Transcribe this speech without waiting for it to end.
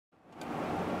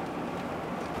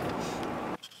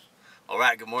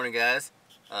Alright, good morning guys.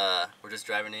 We're just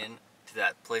driving in to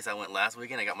that place I went last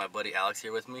weekend. I got my buddy Alex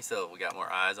here with me, so we got more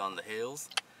eyes on the hills.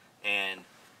 And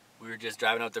we were just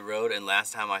driving up the road, and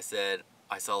last time I said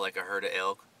I saw like a herd of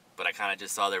elk, but I kind of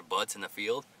just saw their butts in the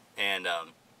field. And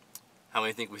how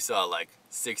many think we saw? Like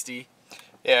 60?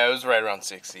 Yeah, it was right around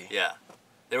 60. Yeah.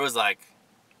 There was like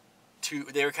two,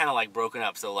 they were kind of like broken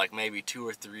up, so like maybe 2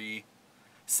 or 3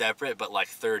 separate, but like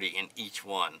 30 in each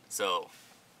one. So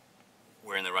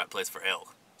we're in the right place for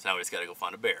elk. So now we just gotta go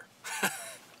find a bear.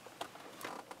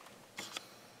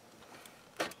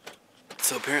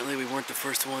 So apparently we weren't the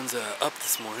first ones up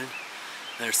this morning.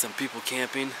 There's some people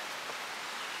camping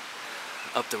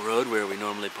up the road where we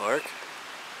normally park.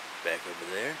 Back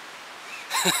over there.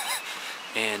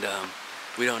 And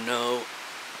we don't know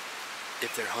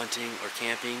if they're hunting or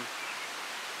camping.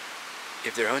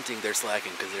 If they're hunting, they're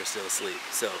slacking because they're still asleep.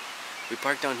 So we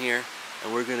parked down here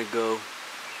and we're gonna go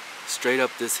straight up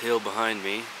this hill behind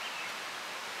me.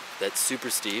 That's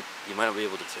super steep. You might not be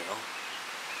able to tell,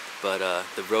 but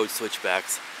the road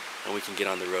switchbacks, and we can get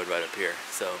on the road right up here.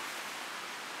 So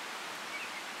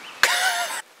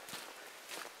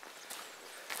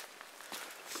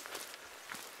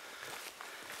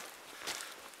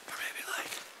or maybe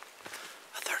like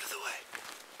a third of the way.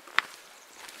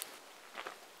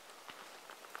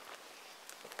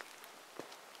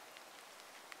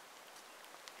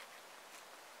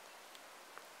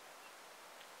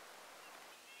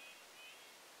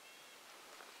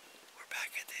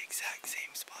 Back at the exact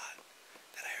same spot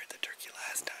that I heard the turkey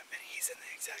last time, and he's in the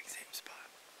exact same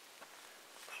spot.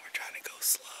 But we're trying to go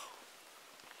slow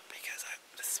because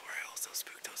this is where I also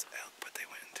spooked those elk, but they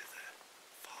went into the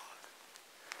fog.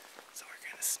 So we're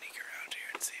gonna sneak around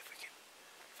here and see if we can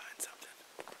find something.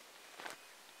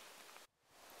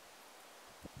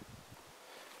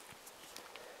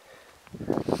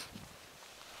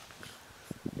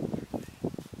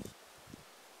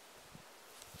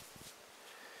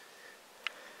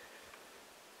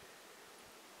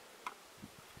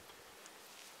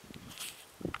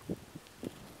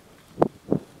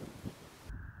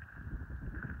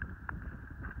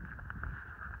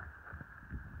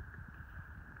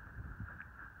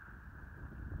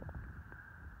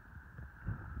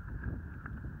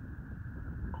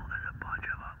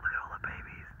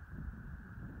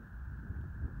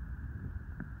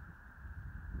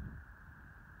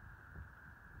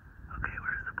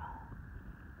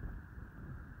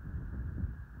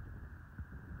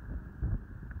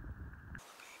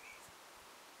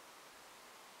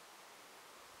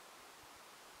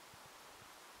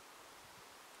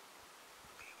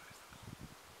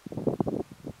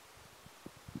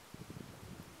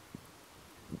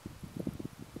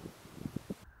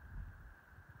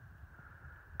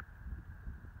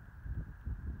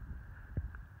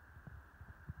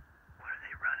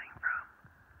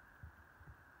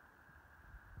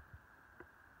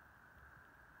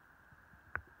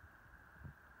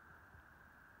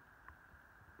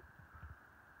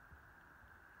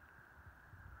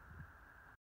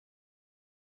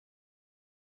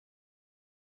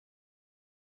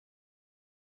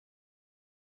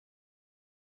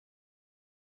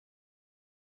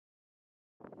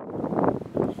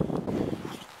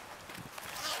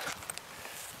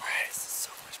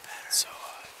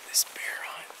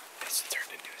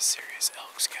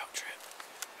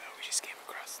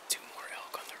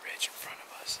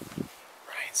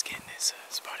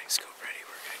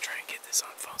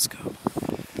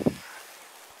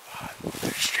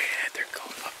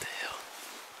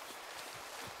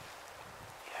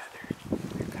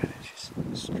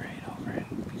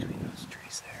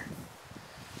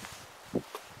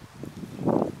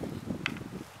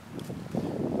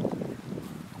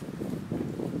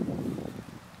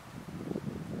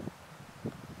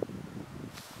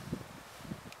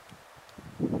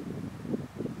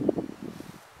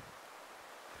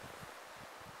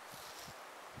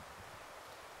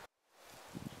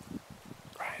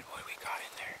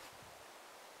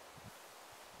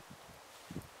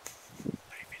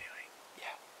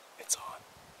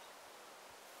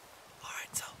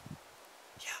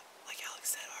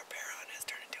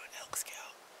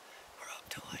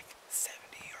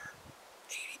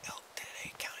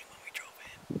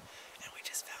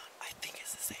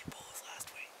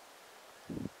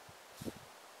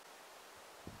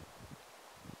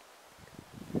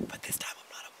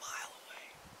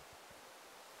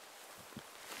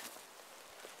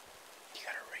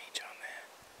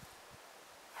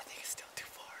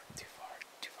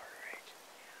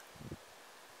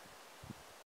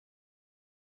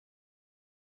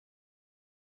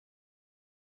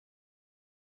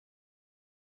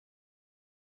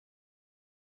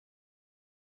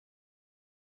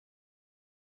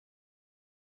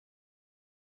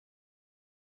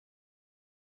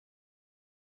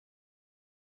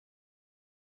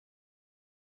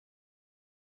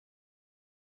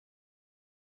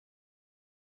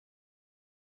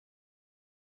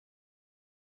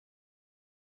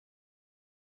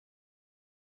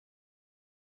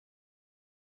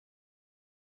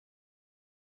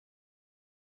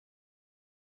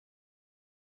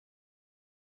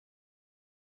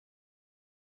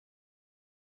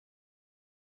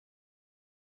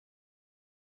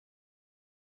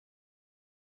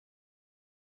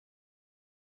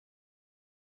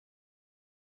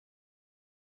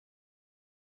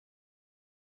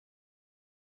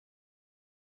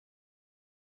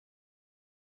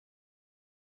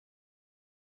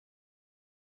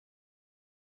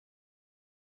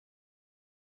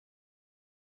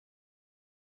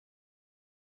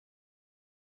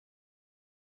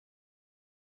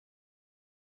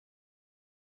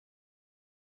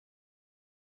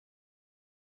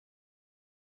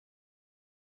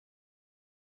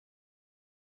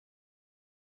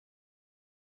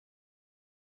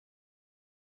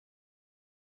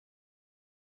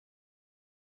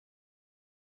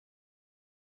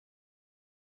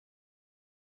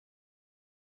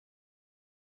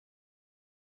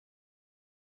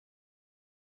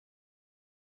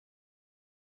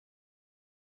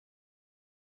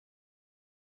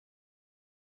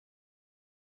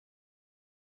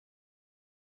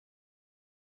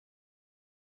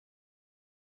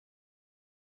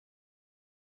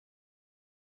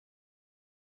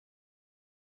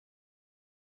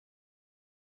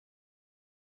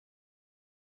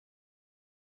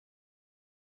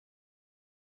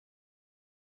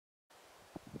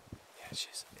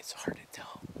 it's hard to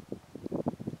tell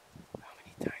how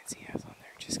many tines he has on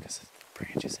there just because of the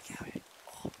branches in the way.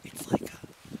 Oh, it's like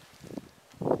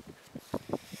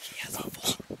he has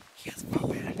four. He has four.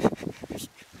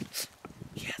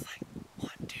 He has like 1,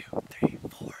 2, 3,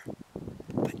 4.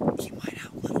 But he might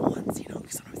have little ones, you know,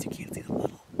 because sometimes you can't see the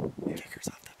little kickers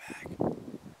off the back.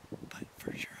 But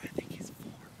for sure, I think he's 4.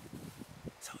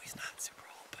 So he's not super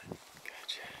old, but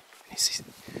Gotcha. He's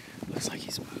looks like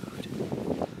he's moved.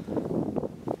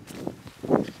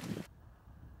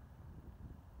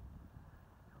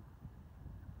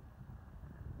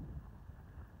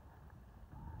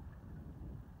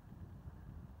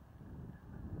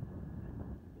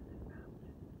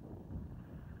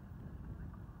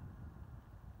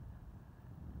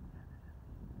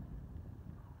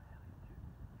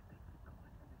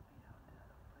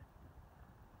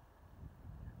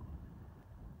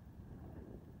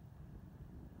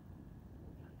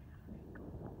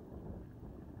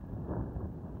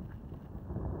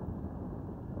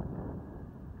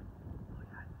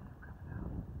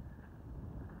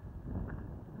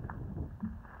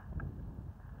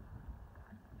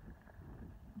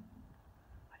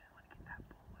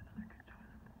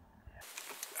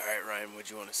 All right, Ryan, what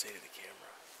do you want to say to the camera?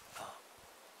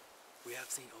 we have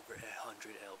seen over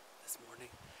 100 elk this morning,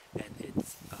 and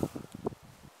it's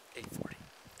 8:40.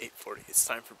 8:40. It's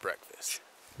time for breakfast.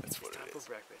 That's what it is. It's time for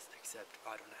breakfast, except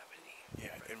I don't have any.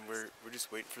 Yeah, breakfast. and we're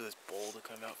just waiting for this bull to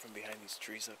come out from behind these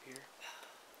trees up here.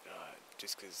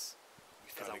 Just because we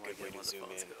found a good way to zoom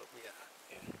in. Yeah.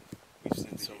 And we've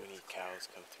seen so many cows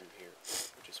come through here.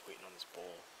 We're just waiting on this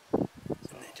bull.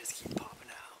 So, And they just keep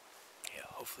popping out. yeah,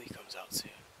 hopefully he comes out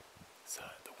soon.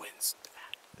 The wind's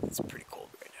it's pretty cold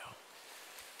right now.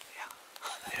 Yeah.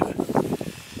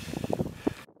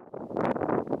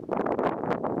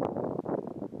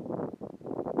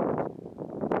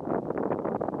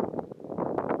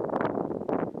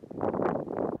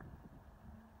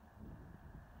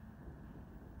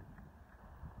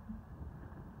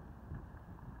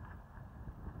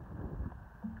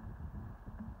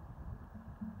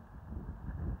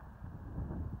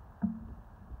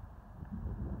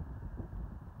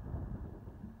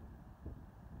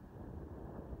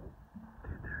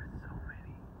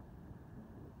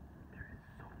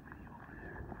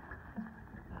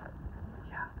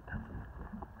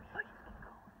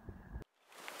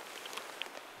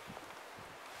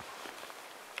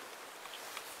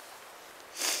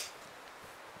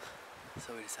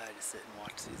 So we decided to sit and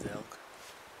watch these elk.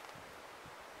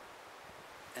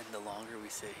 And the longer we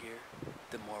sit here,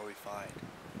 the more we find.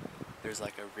 There's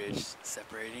like a ridge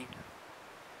separating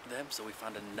them, so we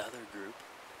found another group.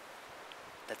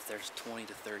 There's 20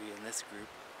 to 30 in this group.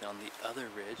 Then on the other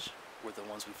ridge were the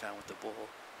ones we found with the bull.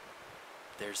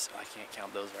 I can't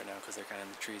count those right now because they're kind of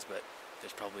in the trees, but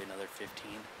there's probably another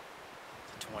 15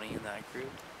 to 20 in that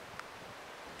group.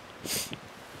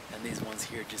 And these ones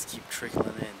here just keep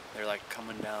trickling in. They're like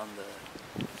coming down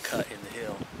the cut in the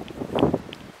hill.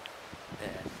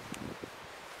 And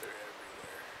They're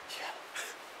everywhere. yeah.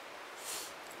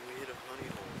 We hit a honey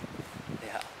hole.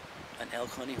 Yeah. An elk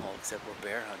honey hole, except we're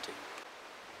bear hunting.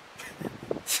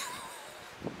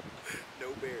 No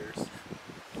bears.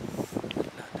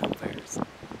 No bears.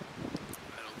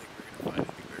 I don't think we're gonna find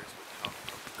any bears with how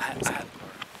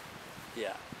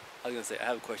Yeah. I was gonna say, I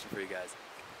have a question for you guys.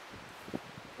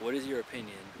 What is your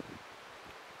opinion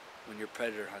when you're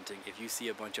predator hunting? If you see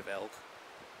a bunch of elk,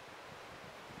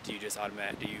 do you just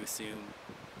do you assume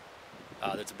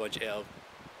there's a bunch of elk,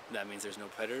 that means there's no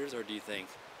predators? Or do you think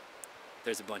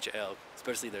there's a bunch of elk,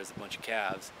 especially there's a bunch of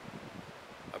calves,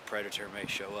 a predator may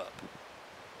show up?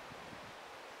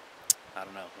 I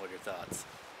don't know. What are your thoughts?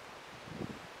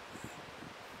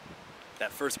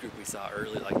 That first group we saw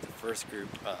early, like the first group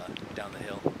down the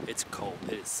hill, it's cold.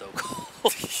 It is so cold.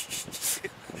 The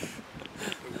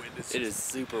wind is It is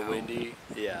super windy.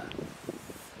 Yeah.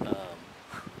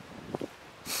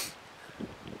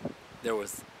 There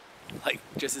was like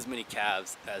just as many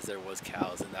calves as there was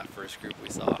cows in that first group we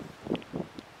saw.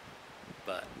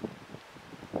 But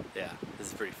yeah, this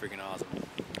is pretty freaking awesome.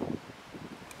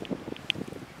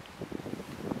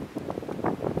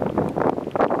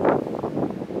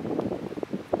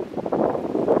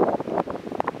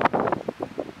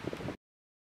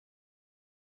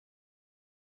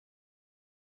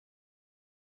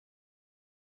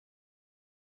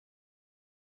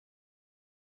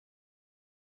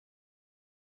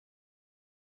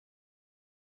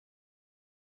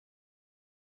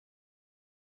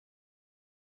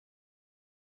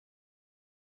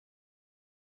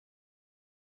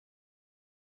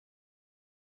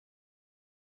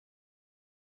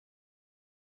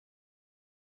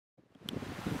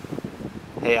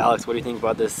 Hey Alex, what do you think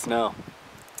about this snow?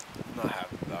 I'm not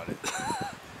happy about it.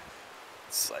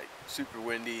 It's like super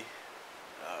windy,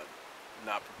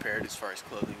 not prepared as far as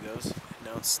clothing goes. And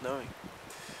now it's snowing.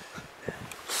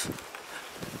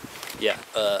 Yeah,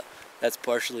 that's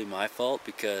partially my fault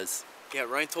because Yeah,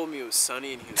 Ryan told me it was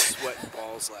sunny and he was sweating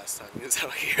balls last time he was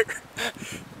out here.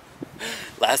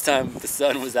 last time the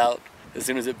sun was out, as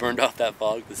soon as it burned off that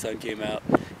fog, the sun came out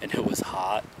and it was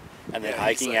hot. And then Yeah,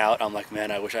 hiking like, out, I'm like,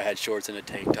 man, I wish I had shorts and a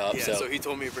tank top. Yeah, so he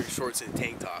told me to bring shorts and a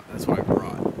tank top. That's what I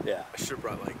brought. Yeah. I should have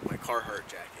brought like my Carhartt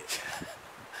jacket.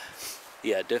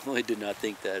 Yeah, definitely did not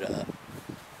think that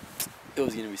it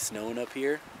was going to be snowing up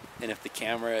here. And if the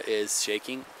camera is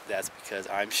shaking, that's because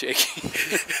I'm shaking.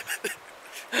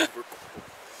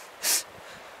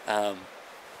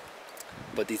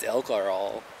 But these elk are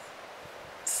all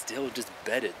still just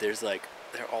bedded.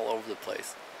 They're all over the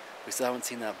place. We still haven't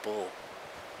seen that bull.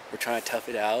 We're trying to tough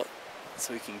it out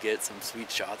so we can get some sweet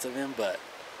shots of him, but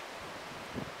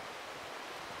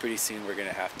pretty soon we're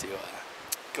gonna have to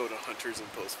go to Hunters in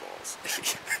Post Falls.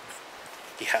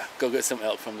 Yeah, go get some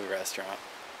elk from the restaurant.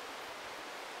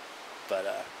 But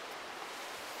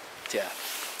yeah,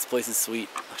 this place is sweet.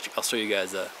 I'll show you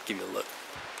guys, give you a look.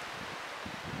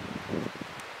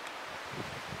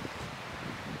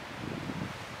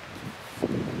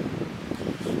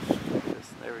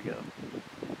 There we go.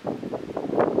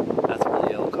 That's where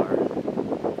the elk are.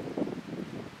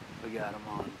 We got them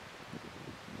on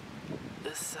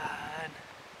this side.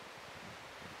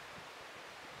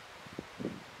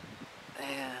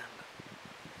 And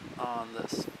on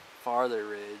this farther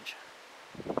ridge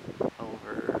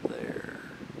over there.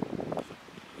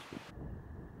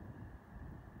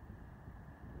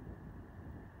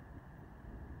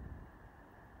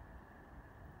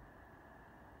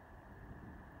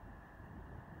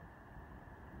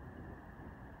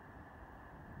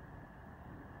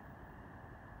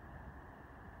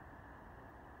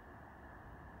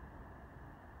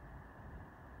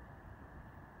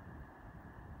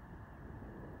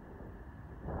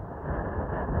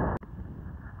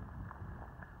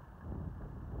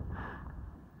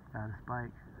 Got a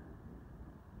spike.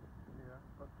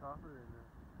 Yeah, up top or in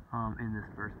there? In this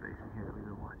first basin here that we've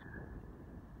been watching.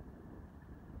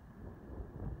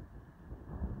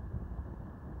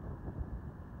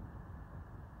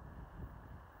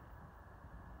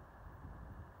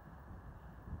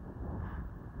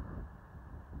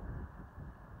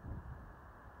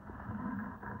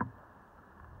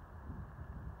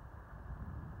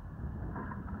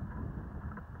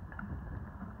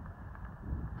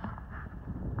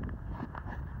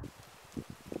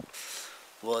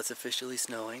 Well, it's officially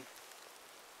snowing,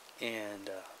 and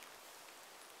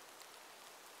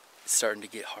it's starting to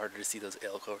get harder to see those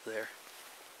elk over there.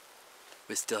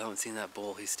 We still haven't seen that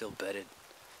bull. He's still bedded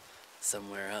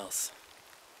somewhere else,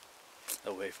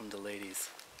 away from the ladies.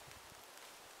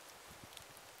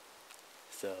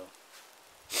 So,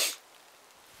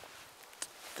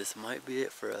 this might be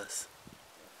it for us.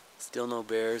 Still no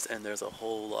bears, and there's a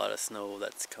whole lot of snow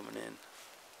that's coming in.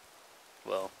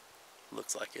 Well,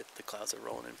 looks like it. The clouds are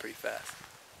rolling in pretty fast.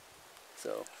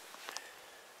 So,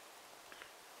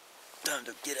 time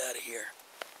to get out of here.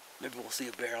 Maybe we'll see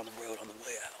a bear on the road on the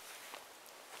way out.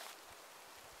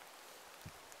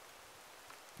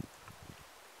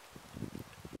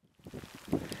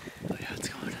 Oh yeah, it's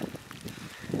going.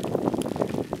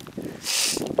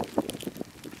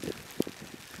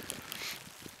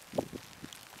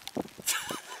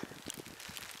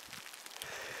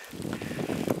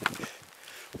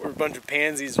 We're a bunch of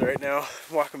pansies right now,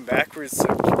 walking backwards to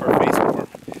keep our face warm.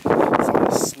 It's all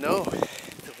the snow.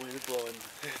 The wind's blowing.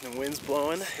 The wind's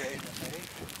blowing. Straight in the face.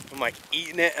 I'm like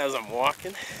eating it as I'm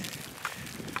walking.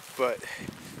 But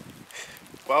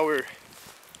while we're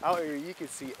out here, you can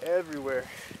see everywhere.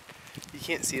 You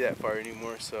can't see that far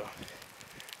anymore, so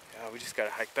yeah, we just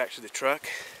gotta hike back to the truck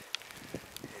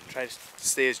and try to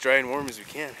stay as dry and warm as we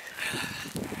can.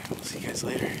 We'll see you guys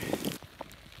later.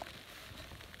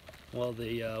 Well,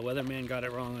 the weatherman got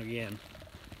it wrong again,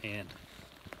 and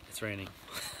it's raining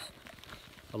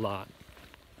a lot.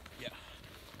 Yeah,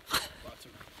 lots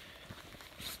of.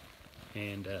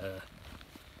 And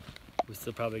we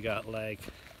still probably got like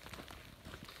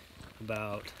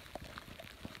about,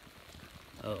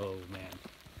 oh man,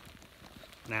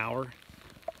 an hour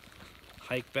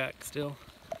hike back still.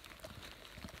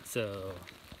 So,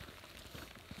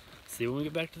 see when we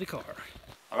get back to the car.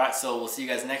 Alright, so we'll see you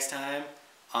guys next time.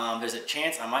 There's a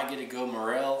chance I might get to go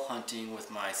morel hunting with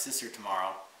my sister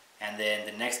tomorrow. And then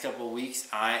the next couple of weeks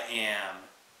I am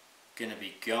going to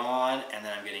be gone, and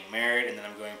then I'm getting married, and then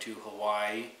I'm going to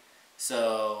Hawaii.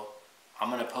 So I'm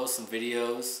going to post some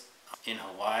videos in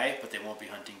Hawaii, but they won't be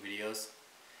hunting videos.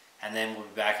 And then we'll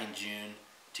be back in June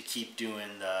to keep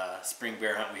doing the spring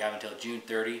bear hunt. We have until June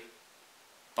 30.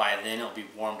 By then it'll be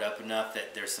warmed up enough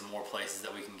that there's some more places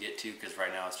that we can get to, because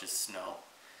right now it's just snow.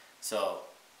 So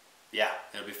yeah,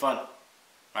 it'll be fun.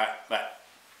 Alright, bye.